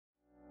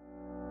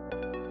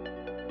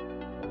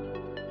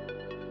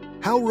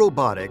How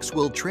robotics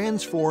will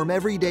transform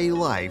everyday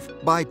life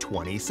by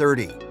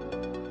 2030.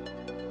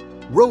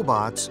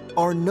 Robots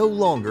are no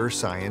longer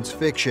science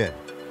fiction.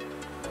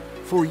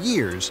 For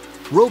years,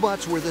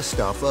 robots were the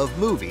stuff of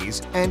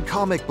movies and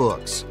comic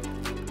books.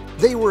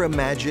 They were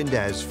imagined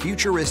as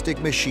futuristic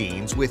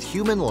machines with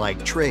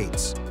human-like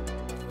traits.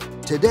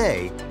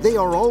 Today, they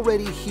are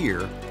already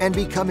here and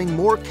becoming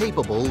more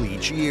capable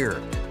each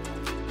year.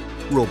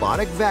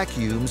 Robotic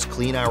vacuums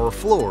clean our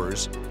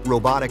floors,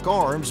 robotic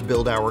arms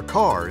build our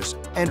cars,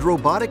 and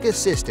robotic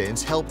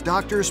assistants help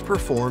doctors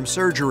perform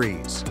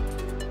surgeries.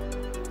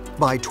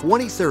 By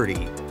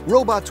 2030,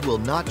 robots will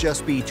not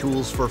just be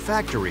tools for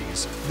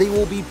factories, they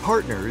will be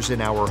partners in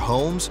our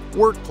homes,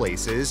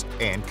 workplaces,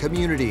 and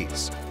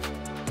communities.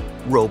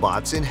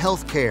 Robots in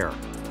healthcare.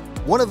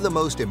 One of the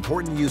most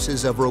important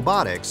uses of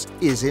robotics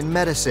is in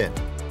medicine.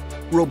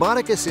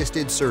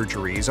 Robotic-assisted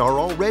surgeries are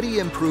already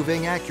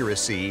improving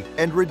accuracy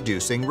and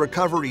reducing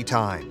recovery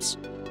times.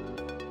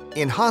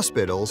 In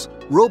hospitals,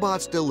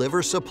 robots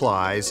deliver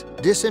supplies,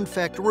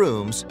 disinfect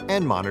rooms,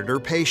 and monitor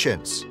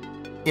patients.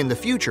 In the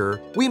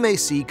future, we may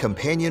see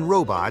companion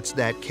robots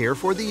that care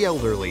for the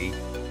elderly,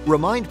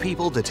 remind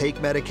people to take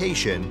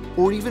medication,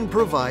 or even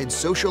provide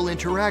social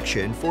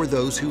interaction for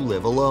those who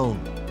live alone.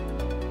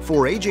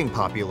 For aging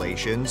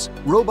populations,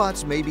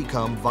 robots may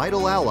become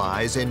vital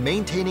allies in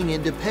maintaining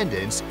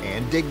independence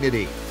and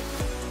dignity.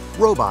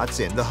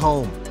 Robots in the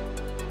home.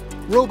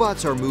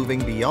 Robots are moving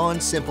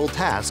beyond simple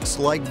tasks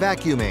like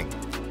vacuuming.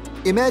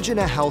 Imagine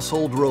a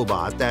household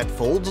robot that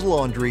folds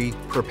laundry,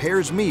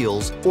 prepares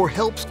meals, or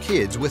helps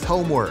kids with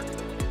homework.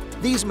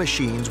 These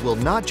machines will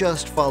not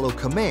just follow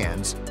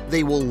commands,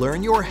 they will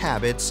learn your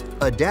habits,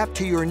 adapt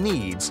to your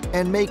needs,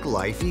 and make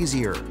life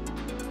easier.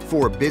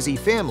 For busy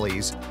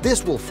families,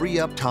 this will free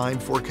up time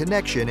for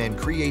connection and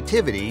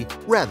creativity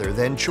rather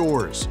than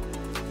chores.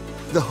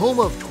 The home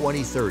of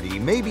 2030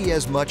 may be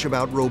as much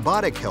about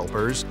robotic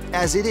helpers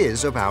as it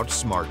is about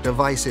smart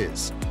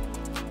devices.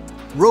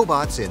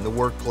 Robots in the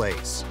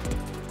workplace.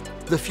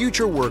 The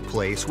future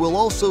workplace will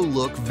also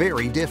look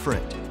very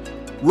different.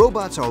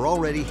 Robots are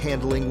already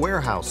handling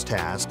warehouse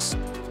tasks,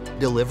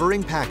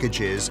 delivering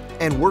packages,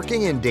 and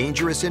working in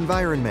dangerous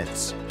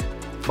environments.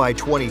 By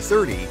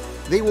 2030,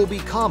 they will be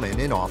common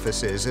in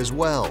offices as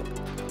well.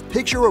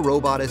 Picture a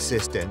robot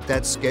assistant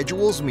that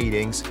schedules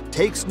meetings,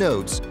 takes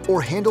notes,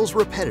 or handles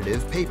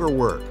repetitive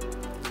paperwork.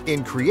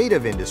 In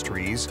creative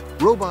industries,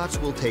 robots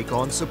will take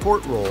on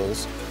support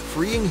roles,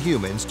 freeing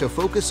humans to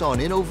focus on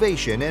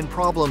innovation and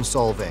problem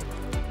solving.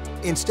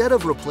 Instead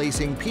of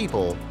replacing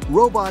people,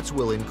 robots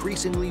will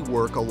increasingly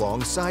work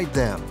alongside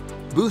them,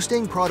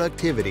 boosting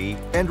productivity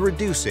and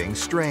reducing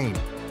strain.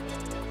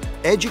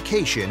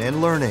 Education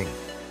and learning.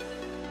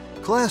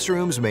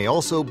 Classrooms may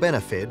also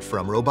benefit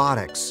from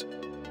robotics.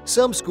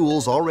 Some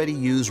schools already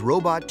use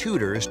robot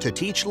tutors to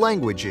teach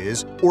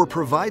languages or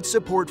provide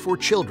support for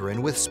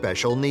children with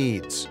special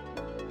needs.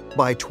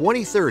 By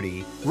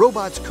 2030,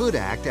 robots could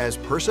act as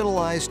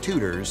personalized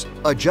tutors,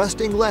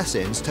 adjusting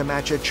lessons to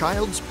match a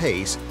child's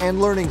pace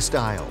and learning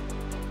style.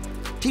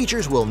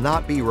 Teachers will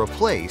not be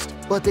replaced,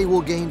 but they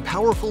will gain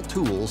powerful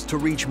tools to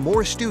reach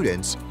more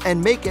students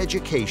and make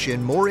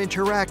education more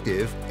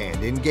interactive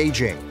and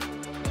engaging.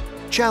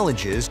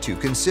 Challenges to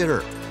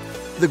consider.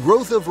 The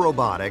growth of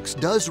robotics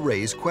does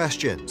raise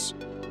questions.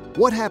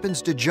 What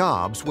happens to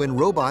jobs when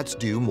robots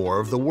do more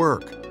of the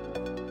work?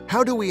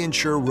 How do we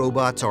ensure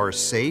robots are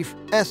safe,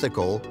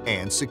 ethical,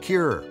 and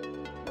secure?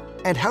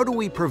 And how do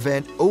we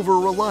prevent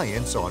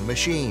over-reliance on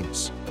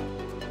machines?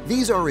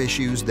 These are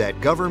issues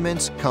that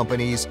governments,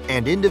 companies,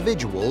 and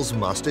individuals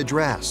must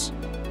address.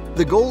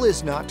 The goal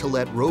is not to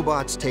let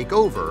robots take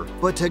over,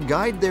 but to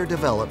guide their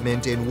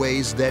development in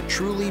ways that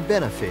truly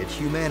benefit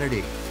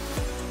humanity.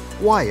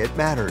 Why it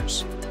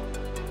matters.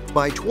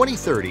 By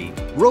 2030,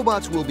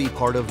 robots will be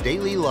part of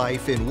daily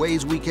life in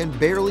ways we can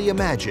barely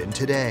imagine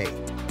today.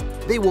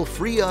 They will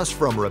free us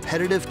from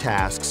repetitive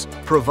tasks,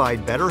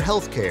 provide better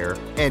healthcare,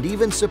 and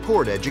even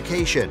support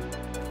education.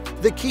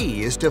 The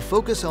key is to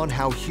focus on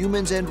how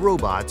humans and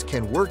robots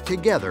can work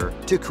together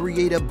to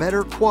create a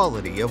better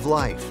quality of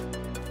life.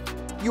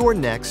 Your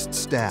next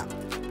step.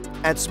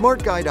 At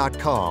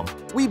smartguy.com,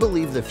 we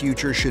believe the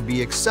future should be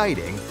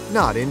exciting,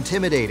 not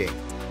intimidating.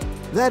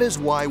 That is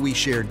why we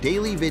share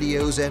daily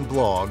videos and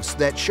blogs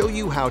that show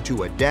you how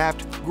to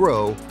adapt,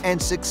 grow, and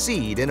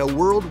succeed in a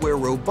world where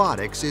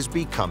robotics is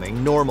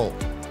becoming normal.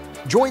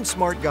 Join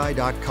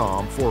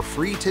smartguy.com for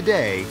free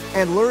today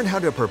and learn how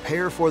to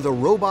prepare for the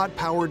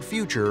robot-powered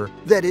future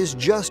that is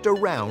just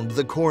around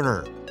the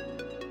corner.